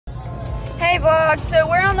vlog, so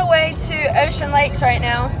we're on the way to Ocean Lakes right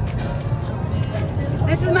now.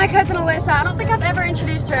 This is my cousin Alyssa. I don't think I've ever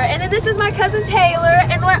introduced her. And then this is my cousin Taylor,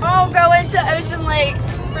 and we're all going to Ocean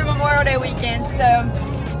Lakes for Memorial Day weekend, so.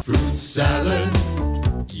 Fruit salad,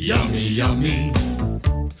 yummy, yummy.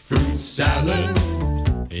 Fruit salad,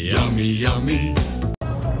 yummy, yummy.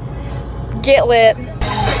 Get lit.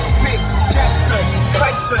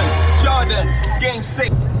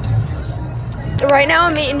 Right now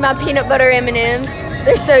I'm eating my peanut butter M&Ms.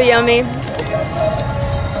 They're so yummy.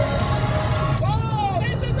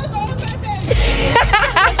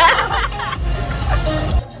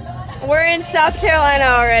 We're in South Carolina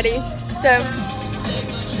already, so.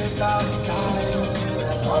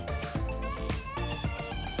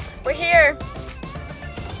 We're here.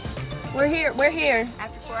 We're here.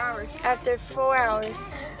 After 4 hours. After 4 hours.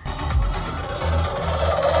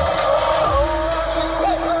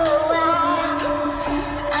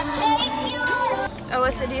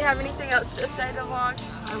 Alyssa, do you have anything else to say to the vlog?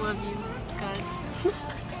 I love you guys.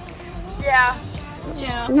 Yeah.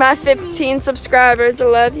 Yeah. My 15 subscribers, I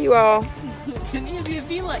love you all. Didn't you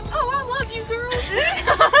be like, oh, I love you, girl?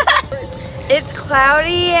 It's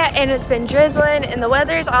cloudy and it's been drizzling and the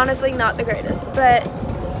weather's honestly not the greatest, but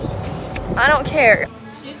I don't care.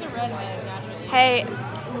 She's a redhead, naturally. Hey,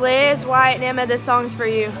 Liz, Wyatt, and Emma, this song's for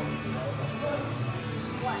you.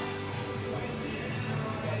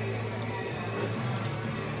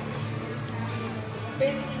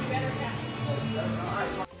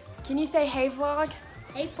 Can you say hey vlog?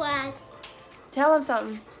 Hey Flag. Tell them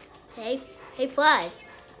something. Hey Flag.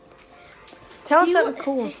 Tell them something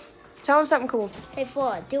cool. Tell them something cool. Hey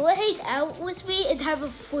Flag. Do you hang out with me and have a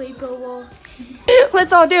sleepover?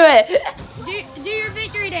 Let's all do it. Do your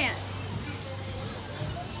victory dance.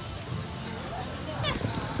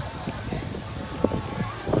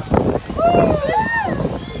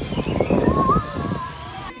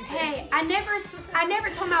 Hey, I never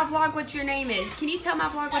told my vlog what your name is. Can you tell my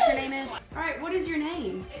vlog what your name is? All right, what is your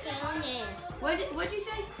name? Camden. What'd you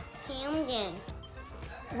say? Camden.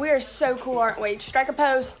 We're so cool, aren't we? Strike a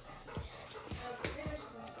pose.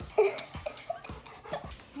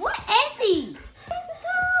 What is he?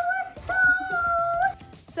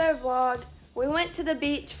 So vlog, we went to the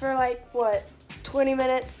beach for like, what, 20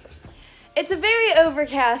 minutes? It's a very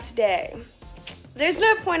overcast day. There's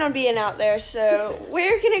no point on being out there, so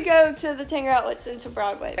we're gonna go to the Tanger Outlets into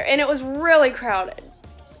Broadway. And it was really crowded.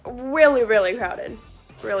 Really, really crowded.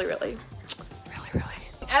 Really, really. Really, really.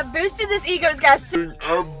 I boosted this ego's got so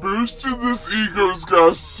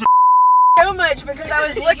much because I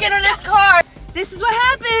was looking at his car. This is what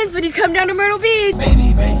happens when you come down to Myrtle Beach.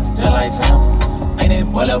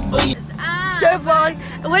 So vlog,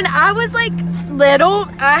 when I was like little,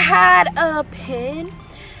 I had a pen.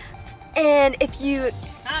 And if you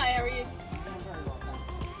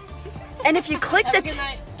click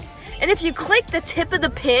the tip of the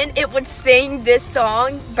pin, it would sing this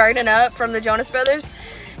song, "Burning Up" from the Jonas Brothers.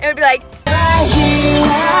 It would be like, so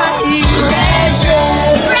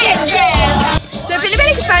if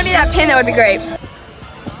anybody can find me that pin, that would be great.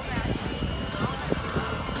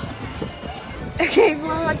 Okay,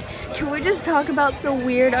 vlog. Can we just talk about the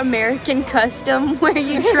weird American custom where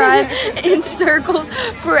you drive in circles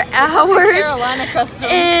for hours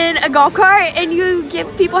in a golf cart and you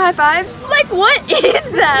give people high fives? Like, what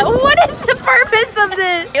is that? What is the purpose of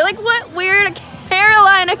this? Like, what weird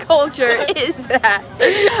Carolina culture is that?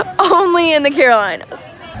 Only in the Carolinas.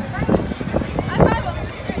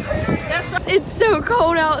 It's so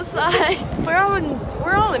cold outside. We're all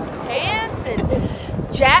in pants and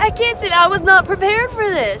jackets, and I was not prepared for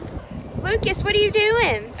this. Lucas, what are you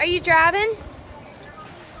doing? Are you driving?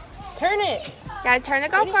 Turn it. Gotta turn the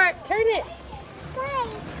golf cart. Turn it.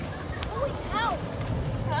 Holy cow.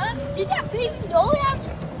 Huh? Did that baby dolly have to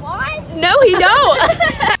fly? No, he don't.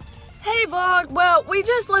 Hey vlog, well, we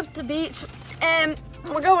just left the beach and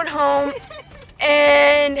we're going home.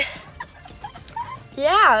 And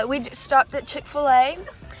yeah, we just stopped at Chick-fil-A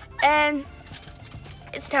and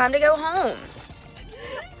it's time to go home.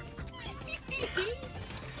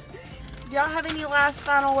 Do y'all have any last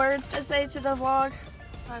final words to say to the vlog?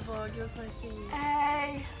 Hi vlog, it was nice seeing you.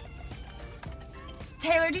 Hey.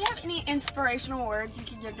 Taylor, do you have any inspirational words you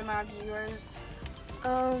could give to my viewers?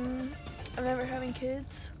 Remember having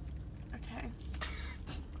kids. Okay.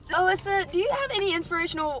 Alyssa, do you have any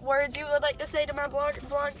inspirational words you would like to say to my vlog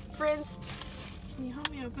friends? Can you help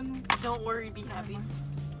me open this? Don't worry, be happy.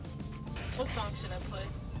 What song should I play?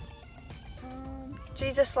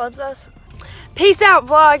 Jesus Loves Us. Peace out,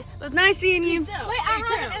 vlog. It was nice seeing you. Wait, I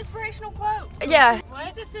have an inspirational quote. Yeah.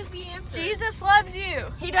 Jesus is the answer. Jesus loves you.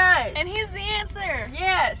 He does. And he's the answer.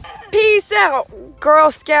 Yes. Peace out,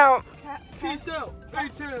 Girl Scout. Peace out.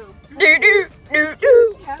 Peace out. Do do do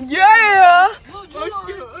do. Yeah. Little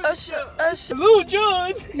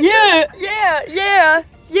John. Yeah. Yeah. Yeah.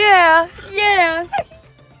 Yeah. Yeah.